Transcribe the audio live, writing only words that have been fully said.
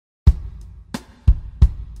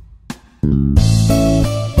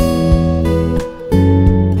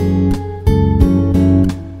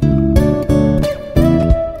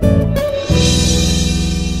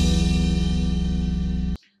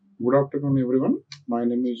everyone. My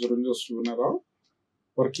name is Suvarna Rao,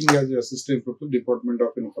 working as the Assistant Professor, Department of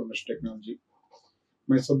Information Technology.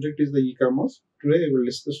 My subject is the e-commerce. Today I will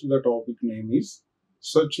discuss the topic name is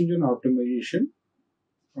Search Engine Optimization,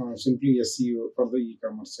 simply SEO for the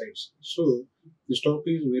e-commerce sites. So this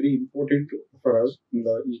topic is very important for us in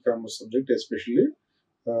the e-commerce subject, especially.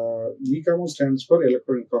 E-commerce stands for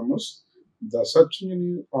electronic commerce. The search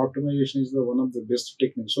engine optimization is the one of the best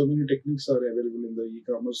techniques. So many techniques are available in the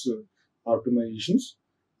e-commerce optimizations.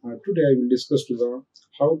 Today I will discuss to the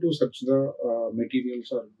how to search the materials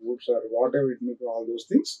or goods or whatever it may be, all those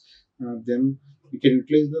things. Then we can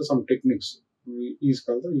utilize some techniques. Is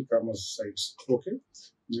called the e-commerce sites. Okay.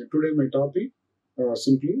 Today my topic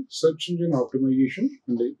simply search engine optimization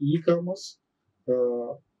and the e-commerce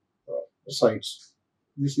sites.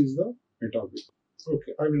 This is the my topic.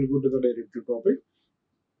 Okay, I will go to the directive topic.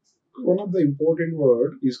 One of the important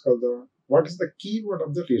word is called the what is the keyword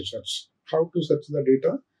of the research? How to search the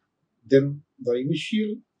data? Then the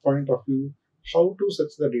initial point of view, how to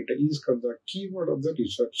search the data is called the keyword of the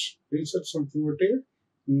research. Research something what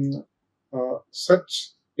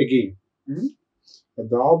search again.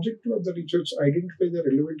 The objective of the research identify the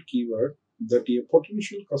relevant keyword that a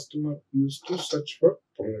potential customer used to search for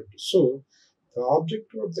product. So the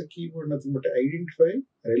objective of the keyword nothing but identify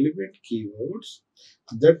relevant keywords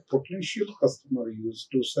that potential customer use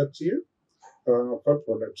to search here for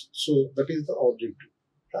products. So that is the objective.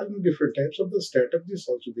 Having different types of the strategies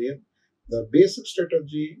also there. The basic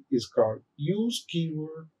strategy is called use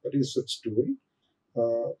keyword research tool.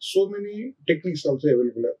 So many techniques also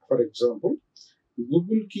available. For example,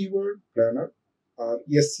 Google Keyword Planner or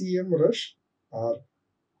SEM Rush or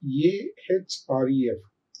AHREF,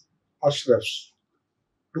 Ahrefs.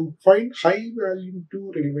 To find high value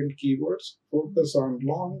to relevant keywords, focus on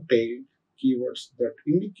long tail keywords that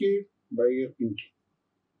indicate buyer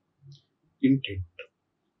intent.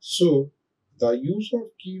 So, the use of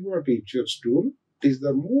keyword research tool is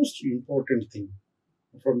the most important thing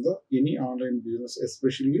from the any online business,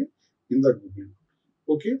 especially in the Google.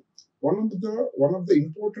 Okay, one of the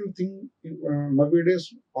important thing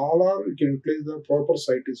nowadays all are you can place the proper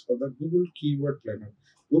site is called the Google Keyword Planner.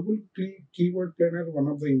 Google Keyword Planner one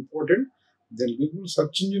of the important. Then Google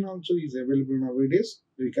search engine also is available nowadays.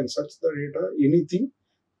 You can search the data anything.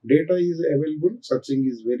 Data is available. Searching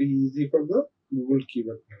is very easy for the Google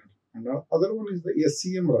Keyword Planner. And the other one is the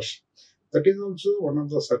SEM Rush. That is also one of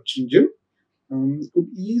the search engine. Could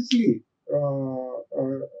easily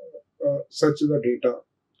search the data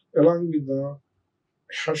along with the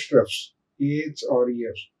hashrefs,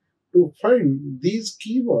 AHREFs. To find these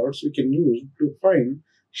keywords, we can use to find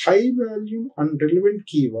high value and relevant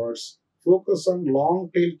keywords. Focus on long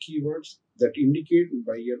tail keywords that indicate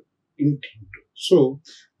buyer intent. So,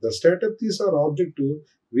 the strategies are objective,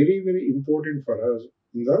 very important for us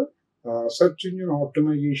in the search engine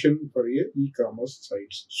optimization for e-commerce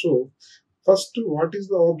sites. So, first, what is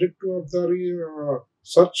the objective of the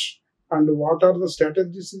search and what are the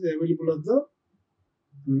strategies available at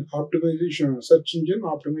the optimization? Search engine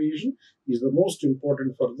optimization is the most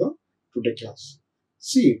important for the today class.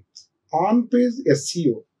 See, on-page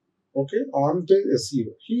SEO. Okay, on-page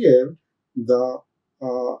SEO. Here, the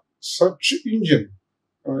search engine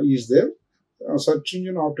is there. Search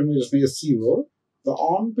engine optimization SEO. The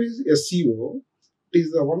on-page SEO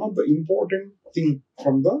is the one of the important thing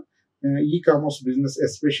from the e-commerce business,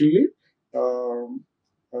 especially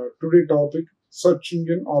today topic search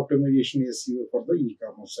engine optimization SEO for the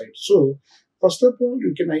e-commerce site. So first of all,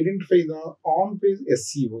 you can identify the on-page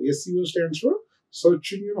SEO. SEO stands for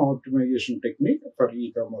search engine optimization technique for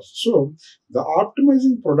e-commerce. So the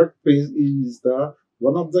optimizing product page is the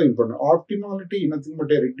one of the important optimality. Nothing but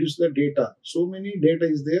reduce the data. So many data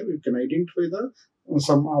is there. You can identify the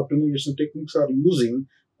some optimization techniques are using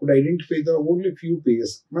could identify the only few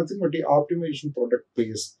pages. Nothing but the optimization product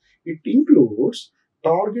page. It includes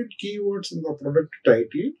target keywords in the product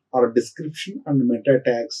title or description and meta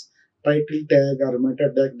tags. Title tag or meta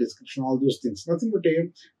tag description, all those things. Nothing but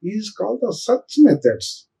is called the search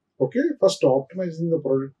methods. Okay, first optimizing the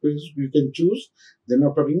product page you can choose. Then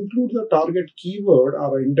after include the target keyword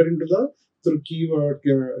or enter into the through keyword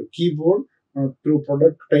keyboard through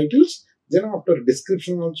product titles. Then after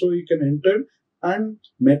description also you can enter and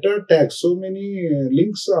meta tags. So many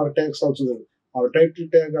links or tags also there or title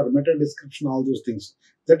tag or meta description, all those things.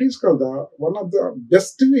 That is called the one of the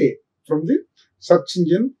best way from the search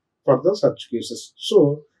engine for the search cases.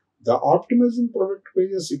 So the optimizing product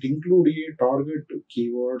pages it include a target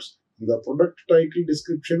keywords, the product title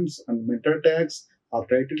descriptions and meta tags or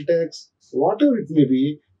title tags, whatever it may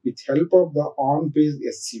be, with help of the on-page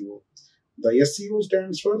SEO. The SEO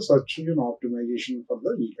stands for search engine optimization for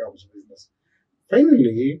the e-commerce business.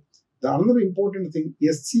 Finally, the another important thing,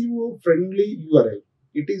 SEO friendly URL.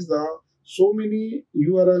 It is the so many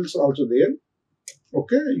URLs also there.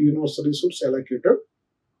 Okay, universal resource allocator.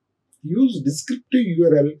 Use descriptive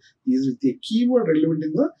URL is with a keyword relevant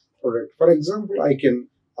in the product. For example, I can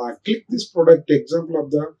click this product example of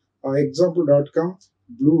the example.com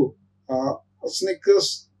blue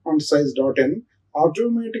sneakers on size.n.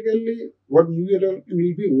 Automatically one URL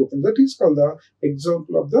will be open. That is called the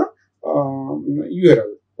example of the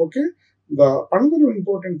URL. Okay. The another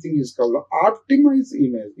important thing is called the optimize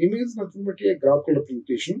image. Image is nothing but a graphical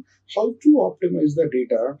representation. How to optimize the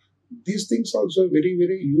data. These things also very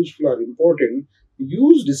useful or important.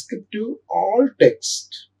 Use descriptive all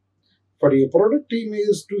text for a product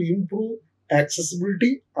image to improve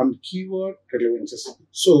accessibility and keyword relevances.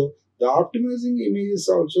 So the optimizing image is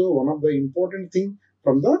also one of the important thing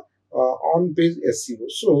from the on-page SEO.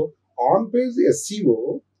 So on-page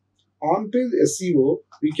SEO,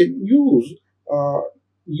 we can use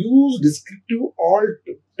descriptive alt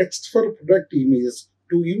text for product images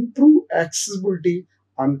to improve accessibility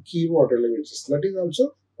and keyword relevances. That is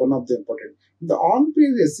also one of the important. In the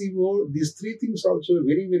on-page SEO, these three things also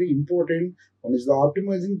very important. One is the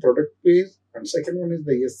optimizing product page, and second one is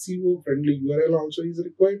the SEO friendly URL also is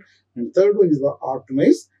required, and third one is the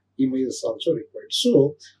optimized images also required.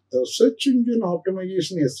 So the search engine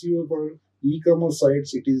optimization SEO for e-commerce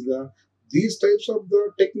sites, it is the these types of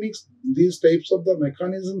the techniques, these types of the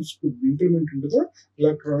mechanisms could be implemented into the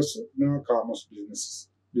electronic commerce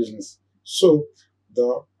business. So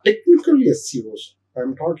the technical SEOs,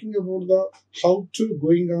 I'm talking about the how to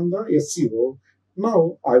going on the SEO.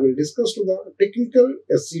 Now I will discuss to the technical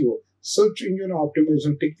SEO, search engine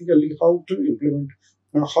optimization, technically how to implement,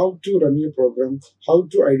 how to run a program, how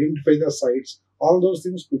to identify the sites, all those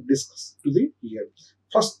things could discuss to the here.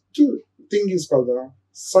 First thing is called the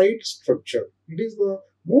site structure. It is the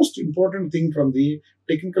most important thing from the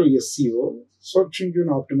technical SEO, search engine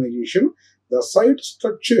optimization. The site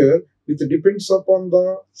structure, which depends upon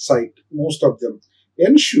the site, most of them.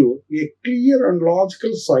 Ensure a clear and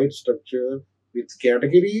logical site structure with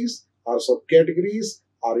categories or subcategories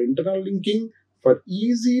or internal linking for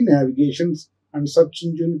easy navigations and search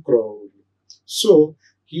engine crawling. So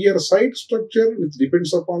here site structure, which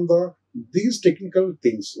depends upon the these technical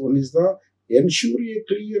things. One is the ensure a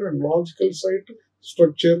clear and logical site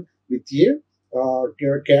structure with a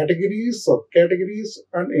categories, subcategories,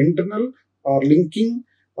 and internal linking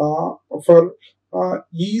for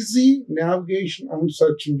easy navigation and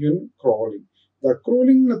search engine crawling. The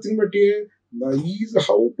crawling nothing but the is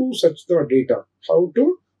how to search the data, how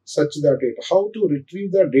to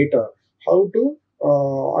retrieve the data, how to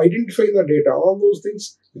identify the data. All those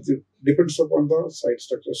things it depends upon the site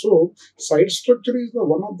structure. So site structure is the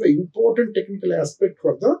one of the important technical aspect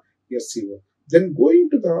for the SEO. Then going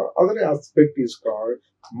to the other aspect is called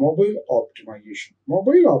mobile optimization.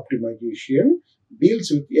 Mobile optimization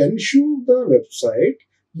deals with ensure the website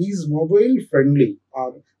is mobile friendly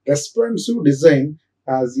or responsive design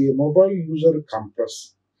as a mobile user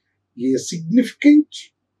compress a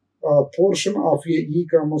significant portion of a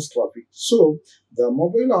e-commerce traffic. So the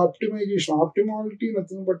mobile optimization, optimality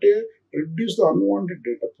nothing but a reduce the unwanted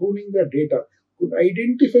data, pruning the data, could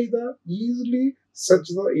identify the easily search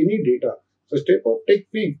the any data. Such type of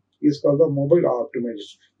technique is called the mobile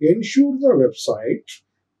optimization. Ensure the website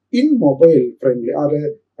in mobile friendly or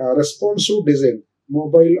a responsive design,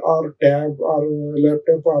 mobile or tab or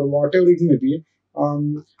laptop or whatever it may be.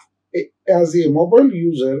 As a mobile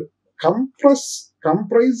user, comprise a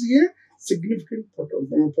significant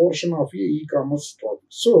portion of a e-commerce traffic.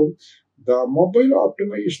 So the mobile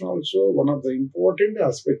optimization also one of the important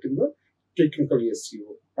aspect in the technical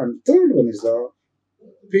SEO. And third one is the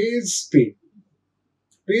page speed.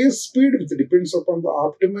 Page speed, which depends upon the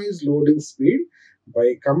optimized loading speed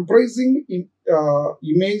by comprising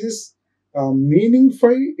images,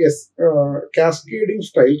 meaningful cascading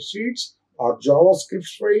style sheets or JavaScript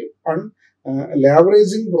file and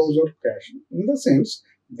leveraging browser caching. In the sense,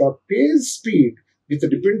 the page speed, which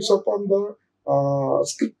depends upon the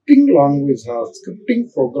scripting language or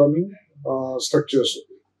scripting programming structures,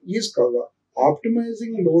 is called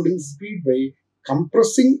optimizing loading speed by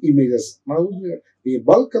compressing images. Now, the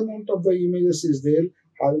bulk amount of the images is there,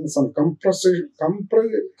 having some compression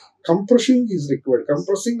is required.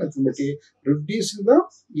 Compressing nothing but reducing the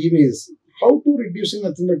images. How to reducing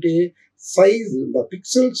nothing but size, the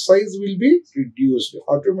pixel size will be reduced.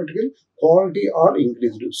 Automatically quality are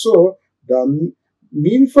increased. So the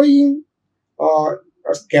meanifying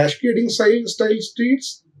cascading style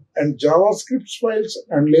streets and JavaScript files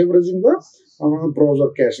and leveraging the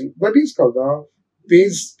browser caching. That is called the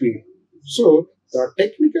page speed. So the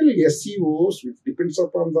technical SEOs, which depends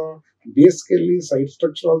upon the basically site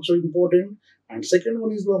structure, also important. And second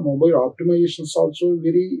one is the mobile optimizations, also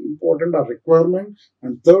very important or requirement.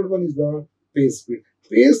 And third one is the page speed.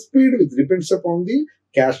 Page speed, which depends upon the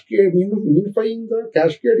cascade, minifying the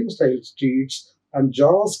cascading style sheets and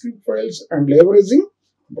JavaScript files and leveraging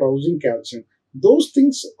browsing caching. Those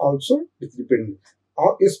things also it depend.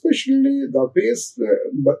 Especially the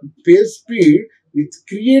page speed with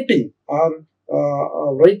creating or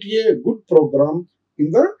write a good program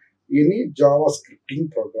in the any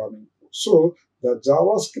JavaScripting programming. So the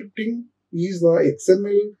JavaScripting is the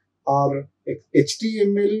XML or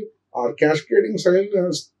HTML or cascading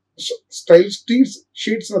style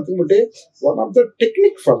sheets, nothing but one of the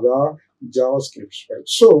technique for the JavaScript file.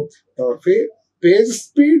 So the page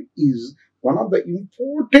speed is one of the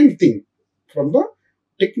important thing from the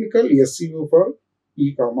technical SEO for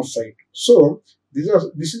e-commerce site. So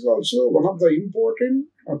this is also one of the important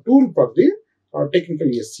tool for the technical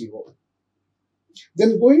SEO.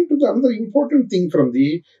 Then going to the another important thing from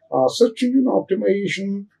the search engine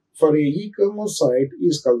optimization for a e-commerce site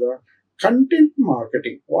is called the content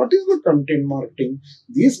marketing. What is the content marketing?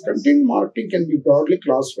 This content marketing can be broadly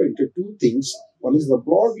classified into two things. One is the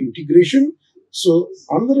blog integration. So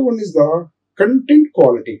another one is the content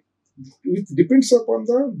quality. It depends upon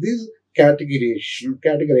the this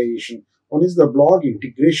categorization. One is the blog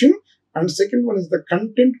integration and second one is the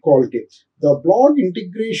content quality. The blog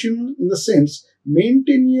integration in the sense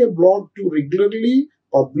maintain a blog to regularly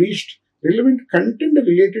published relevant content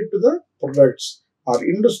related to the products or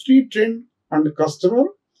industry trend and customer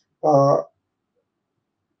uh,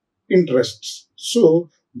 interests. So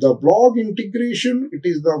the blog integration, it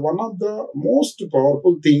is the one of the most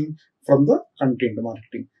powerful thing from the content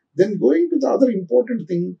marketing. Then going to the other important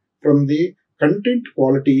thing from the content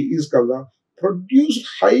quality is called the produce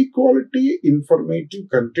high quality informative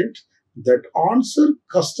content that answer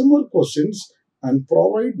customer questions and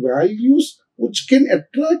provide values which can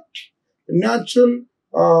attract natural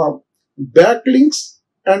backlinks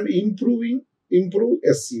and improve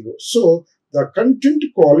SEO. So the content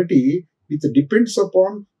quality it depends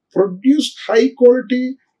upon produce high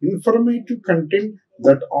quality informative content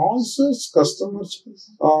that answers customers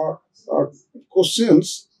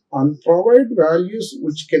questions and provide values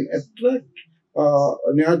which can attract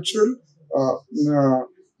natural uh, uh,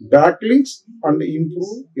 backlinks and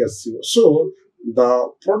improve SEO. So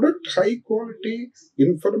the product high quality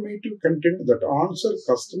informative content that answer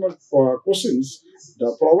customer questions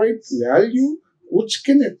that provide value which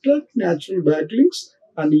can attract natural backlinks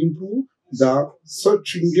and improve the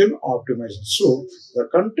search engine optimization. So the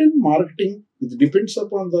content marketing it depends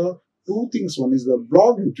upon the two things. One is the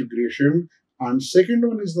blog integration and second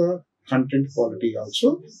one is the content quality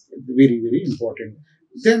also very important.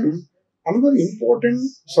 Then another important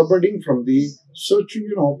subheading from the search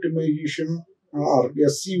engine optimization or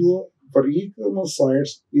SEO for e-commerce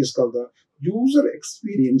sites is called the user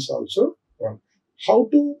experience also one. How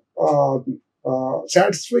to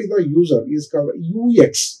satisfy the user is called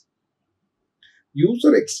UX.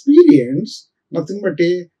 User experience, nothing but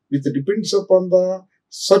a which depends upon the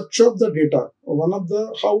search of the data. One of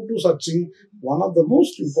the how to searching, one of the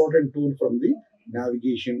most important tool from the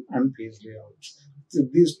navigation and page layout. So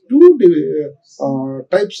these two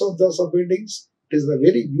types of the subheadings is the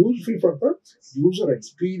very useful for the user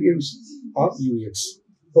experience or UX.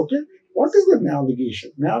 Okay, what is the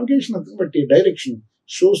navigation? Navigation nothing but a direction,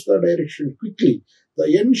 shows the direction quickly.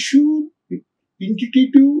 The ensure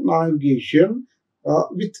intuitive navigation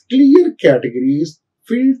with clear categories,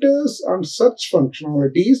 filters, and search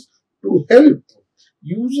functionalities to help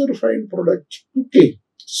user find product quickly.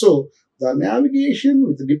 So the navigation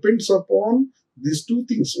which depends upon these two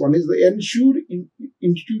things. One is the ensure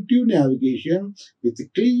intuitive navigation with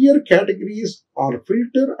clear categories or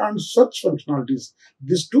filter and search functionalities.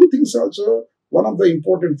 These two things also one of the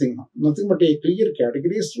important thing. Nothing but a clear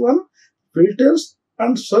categories one, filters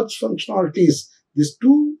and search functionalities. These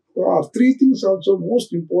two or three things also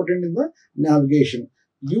most important in the navigation.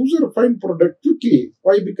 User find product quickly.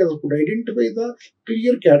 Why? Because could identify the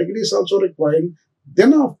clear categories also required.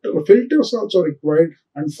 Then after filters also required,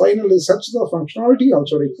 and finally search the functionality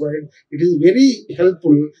also required. It is very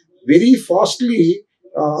helpful, very fastly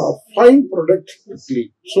find product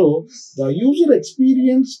quickly. So the user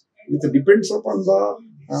experience it depends upon the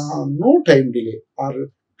no time delay or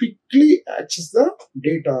quickly access the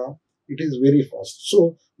data. It is very fast.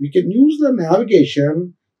 So we can use the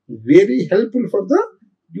navigation very helpful for the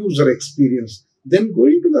user experience. Then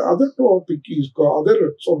going to the other topic is called,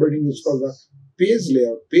 other subheading is called the page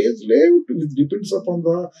layout. Page layout, which depends upon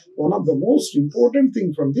the one of the most important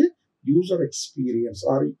thing from the user experience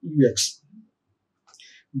or UX.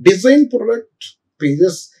 Design product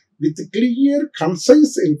pages with clear,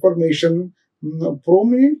 concise information,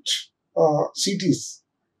 prominent cities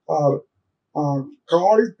are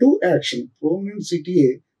call to action. Prominent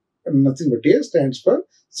CTA, nothing but A stands for,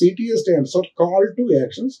 CTA stands for call to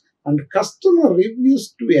actions, and customer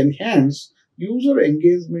reviews to enhance user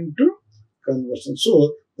engagement to conversion.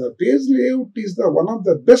 So the page layout is the one of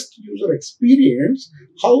the best user experience.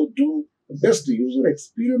 How to best user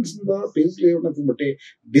experience in the page layout, nothing but a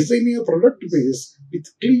designing a product page with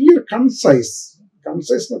clear, concise,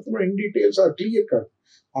 nothing but in details or clear cut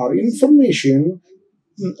or information.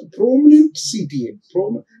 Prominent CTA.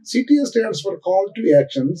 CTA stands for call to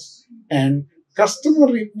actions and customer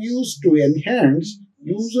reviews to enhance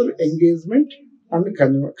user engagement and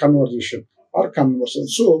conversation or conversion.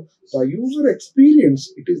 So the user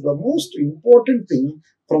experience, it is the most important thing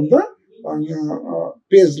from the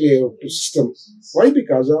page layout system. Why?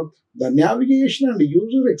 Because of the navigation and the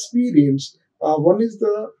user experience. One is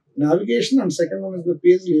the navigation and second one is the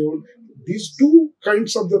page layout. These two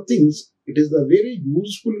kinds of the things, it is the very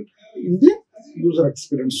useful in the user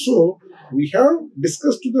experience. So we have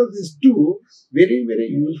discussed these two very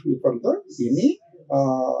useful for the any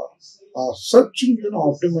search engine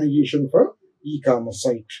optimization for e-commerce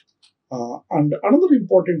site. And another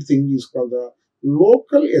important thing is called the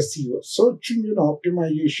local SEO, search engine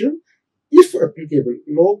optimization, if applicable.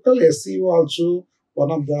 Local SEO also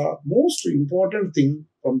one of the most important thing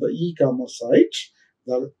from the e-commerce site.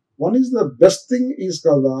 The one is the best thing is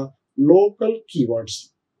called the local keywords.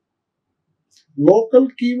 Local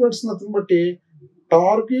keywords, nothing but a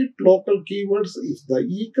target local keywords if the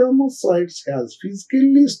e-commerce sites has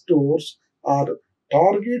physically stores or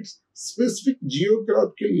targets specific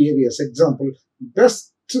geographical areas. Example,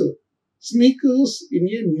 best sneakers in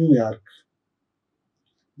a New York.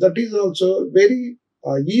 That is also very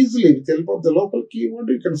easily with the help of the local keyword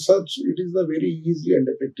you can search. It is the very easily and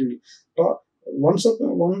effectively. Once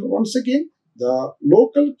again, the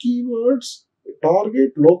local keywords,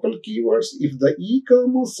 target local keywords if the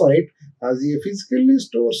e-commerce site has a physically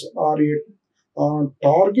stores or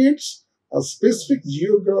targets a specific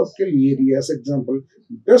geographical areas. Example,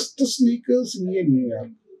 best sneakers in a New York.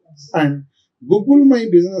 And Google My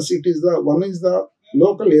Business, it is the one is the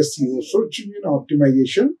local SEO, search engine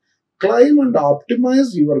optimization. Climb and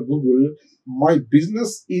optimize your Google My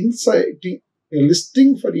Business insight, a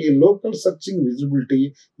listing for a local searching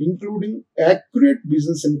visibility, including accurate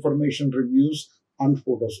business information, reviews, and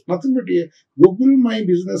photos. Nothing but a Google My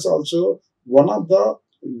Business also one of the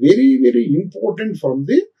very important from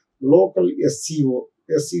the local SEO.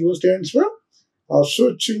 SEO stands for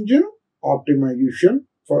search engine optimization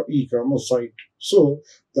for e-commerce site. So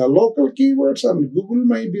the local keywords and Google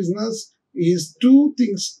My Business is two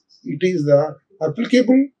things. It is the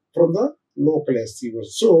applicable from the local SEO.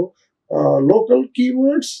 So local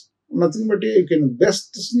keywords, nothing but you can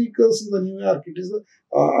best sneakers in the New York. It is the,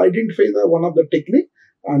 identify the one of the technique,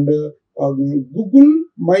 and Google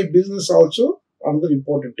My Business also another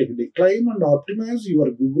important technique. Climb and optimize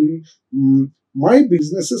your Google My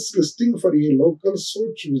Business's listing for a local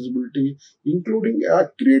search visibility, including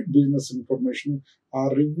accurate business information,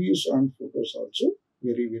 reviews and photos also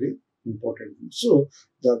very important. So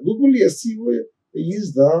the Google SEO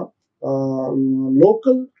is the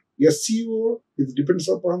local SEO. It depends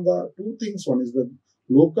upon the two things. One is the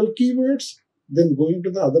local keywords. Then going to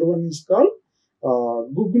the other one is called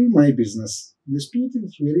Google My Business. These two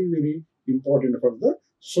things very important for the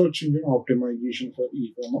search engine optimization for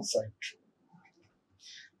e-commerce site.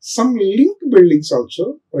 Some link buildings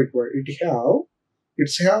also required. It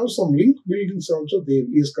have some link buildings also. There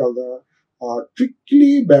is called the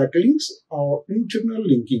quickly backlinks or internal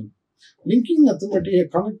linking. Linking mathematically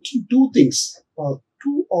connecting two things,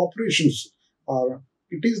 two operations.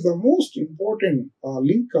 It is the most important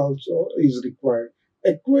link also is required.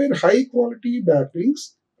 Acquire high quality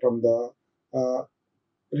backlinks from the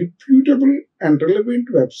reputable and relevant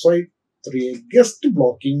website through a guest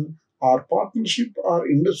blocking or partnership or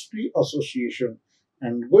industry association.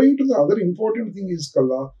 And going to the other important thing is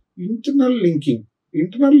called internal linking.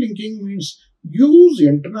 Internal linking means use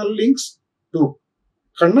internal links to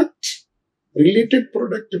connect related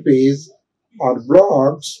product page or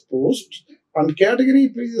blogs post and category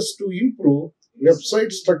pages to improve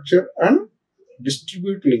website structure and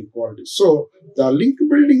distribute link quality. So the link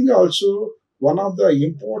building also one of the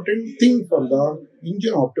important thing for the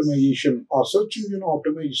engine optimization or search engine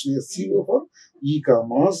optimization SEO for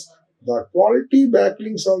e-commerce. The quality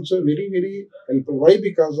backlinks also very helpful. Why?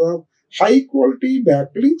 Because of high quality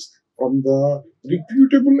backlinks from the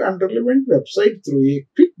reputable and relevant website through a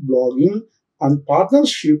quick blogging and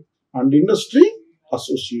partnership and industry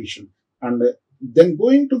association. And then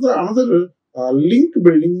going to the another link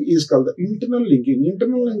building is called the internal linking.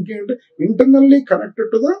 Internal linking internally connected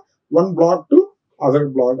to the one blog to other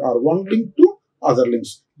blog or one link to other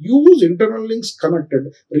links. Use internal links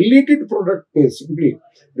connected related product page. Simply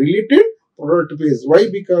related product page. Why?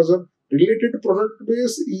 Because of related product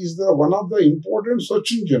page is the one of the important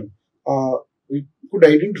search engine. We could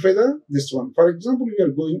identify this one. For example, you are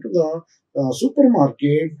going to the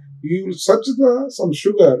supermarket, you will search some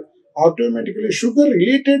sugar. Automatically, sugar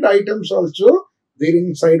related items also there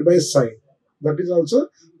in side by side. That is also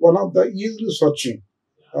one of the easily searching.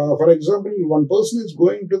 For example, one person is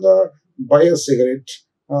going to the buy a cigarette,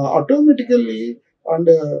 automatically and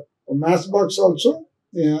mass box also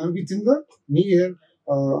within the near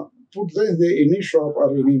put in the any shop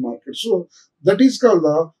or any market. So that is called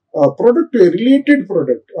the product related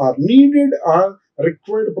product or needed or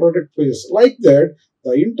required product page. Like that,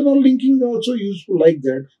 the internal linking also useful like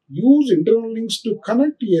that. Use internal links to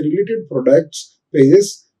connect a related products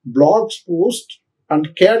pages, blogs, posts,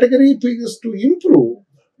 and category pages to improve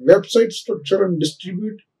website structure and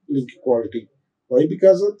distribute link quality. Why?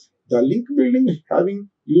 Because of the link building having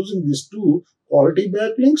using these two quality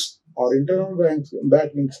backlinks or internal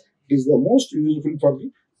backlinks is the most useful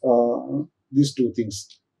for these two things.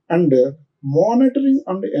 And monitoring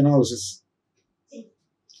and analysis,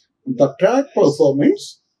 the track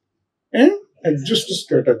performance and adjust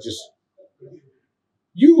strategies.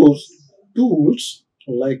 Use tools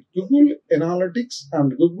like Google Analytics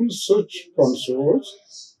and Google Search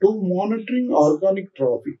Consoles to monitoring organic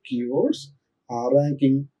traffic keywords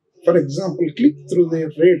ranking. For example, click through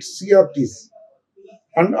the rate CRTs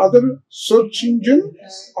and other search engine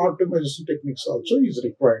optimization techniques also is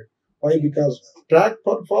required. Why? Because track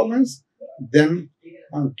performance, then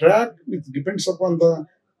track which depends upon the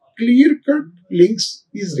clear cut links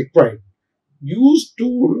is required. Use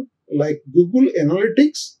tool like Google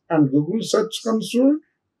Analytics and Google Search Console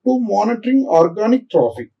to monitoring organic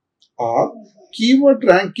traffic or keyword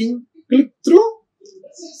ranking, click through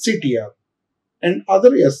CTR and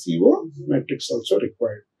other SEO metrics also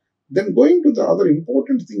required. Then going to the other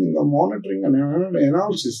important thing in the monitoring and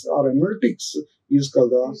analysis or analytics is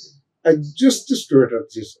called the adjust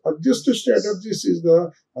strategies. Adjust strategies is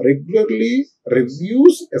the regularly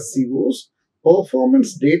reviews SEOs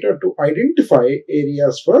performance data to identify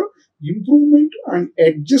areas for improvement and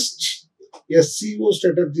adjust SEO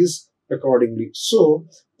strategies accordingly. So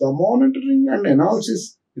the monitoring and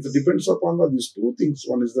analysis it depends upon these two things.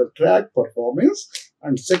 One is the track performance,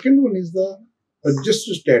 and second one is the adjust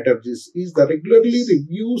strategies. Is the regularly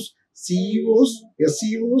reviews CEOs,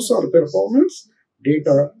 SEOs or performance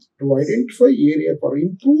data to identify area for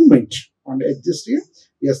improvement and adjust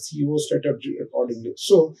a SEO strategy accordingly.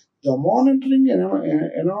 So the monitoring and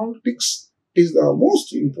analytics is the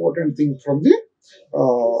most important thing from the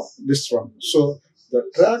this one. So the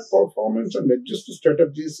track performance and adjust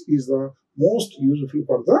strategies is the most useful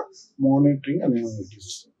for the monitoring and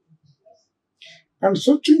analytics. And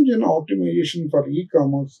search engine optimization for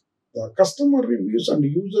e-commerce, the customer reviews and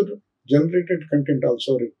user generated content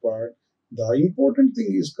also required. The important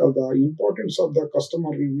thing is called the importance of the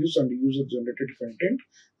customer reviews and user generated content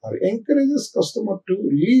or encourages customer to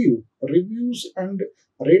leave reviews and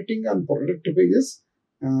rating on product pages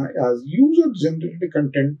as user generated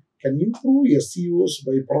content can improve SEOs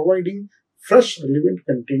by providing fresh relevant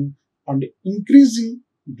content and increasing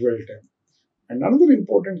dwell time. And another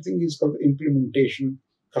important thing is called implementation,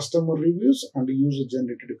 customer reviews and user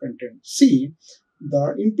generated content. See,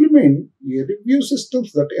 the implement a review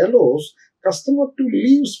systems that allows customer to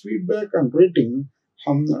leave feedback and rating,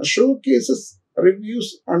 showcases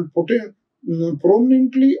reviews and put it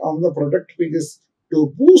prominently on the product pages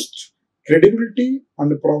to boost credibility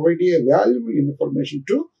and provide a valuable information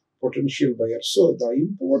to potential buyers. So the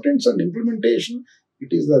importance and implementation, it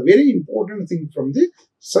is the very important thing from the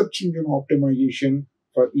search engine optimization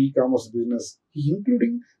for e-commerce business,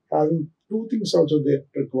 including having two things also they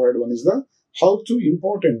required. One is the how to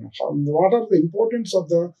important, what are the importance of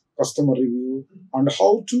the customer review and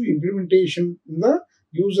how to implementation in the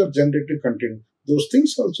user generated content. Those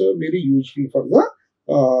things also very useful for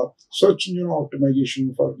the search engine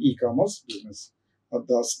optimization for e-commerce business.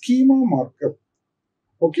 The schema markup.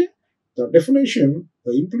 Okay, the definition,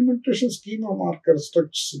 the implementation schema marker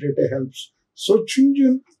structures data helps search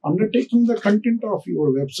engine undertaking the content of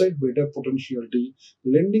your website better potentiality,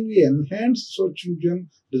 lending a enhanced search engine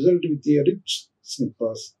result with a rich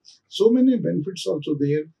snippets. So many benefits also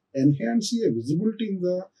there. Enhance a visibility in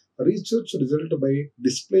the research result by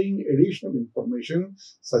displaying additional information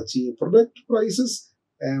such as product prices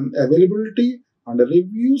and availability and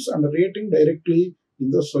reviews and rating directly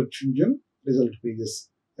in the search engine result pages.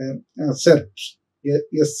 SERPs,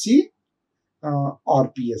 SC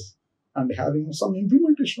RPS, and having some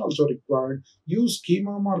implementation also required. Use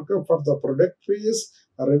schema markup for the product pages,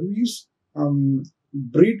 reviews,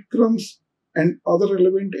 breadcrumbs, and other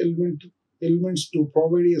relevant elements to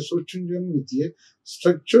provide a search engine with a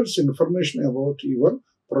structured information about your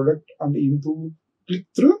product and improve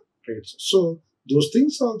click-through rates. So those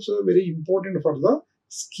things also very important for the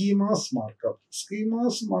schemas markup.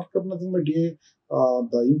 Schemas markup nothing but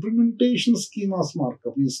the implementation schemas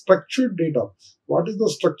markup is structured data. What is the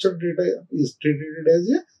structured data is treated as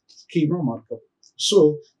a schema markup.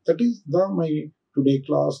 So that is the my today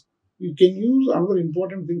class. You can use another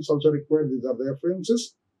important things also required. These are the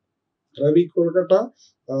references. Ravi Kolkata,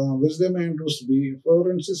 Wisdom and Truth,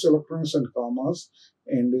 Forensics, Electronics and Commerce,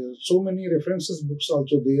 and so many references books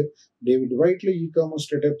also there. David Whiteley, E-commerce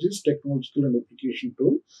strategies, technological and application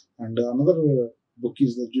tool, and another book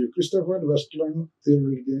is the Christopher Westland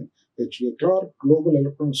Theory, H.A. Clark, Global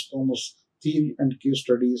Electronics Commerce Theory and Case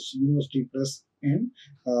Studies, University Press, and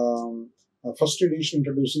first edition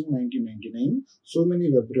introducing 1999. So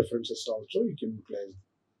many web references also you can utilize.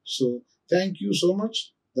 So thank you so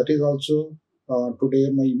much. That is also today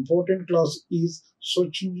my important class is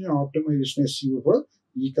search engine optimization SEO for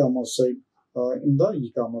e-commerce side in the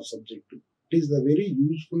e-commerce subject. It is the very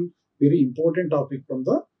useful, very important topic from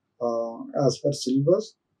the as per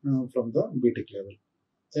syllabus from the BTech level.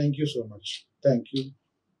 Thank you so much. Thank you.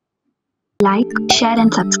 Like, share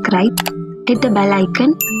and subscribe. Hit the bell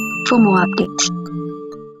icon for more updates.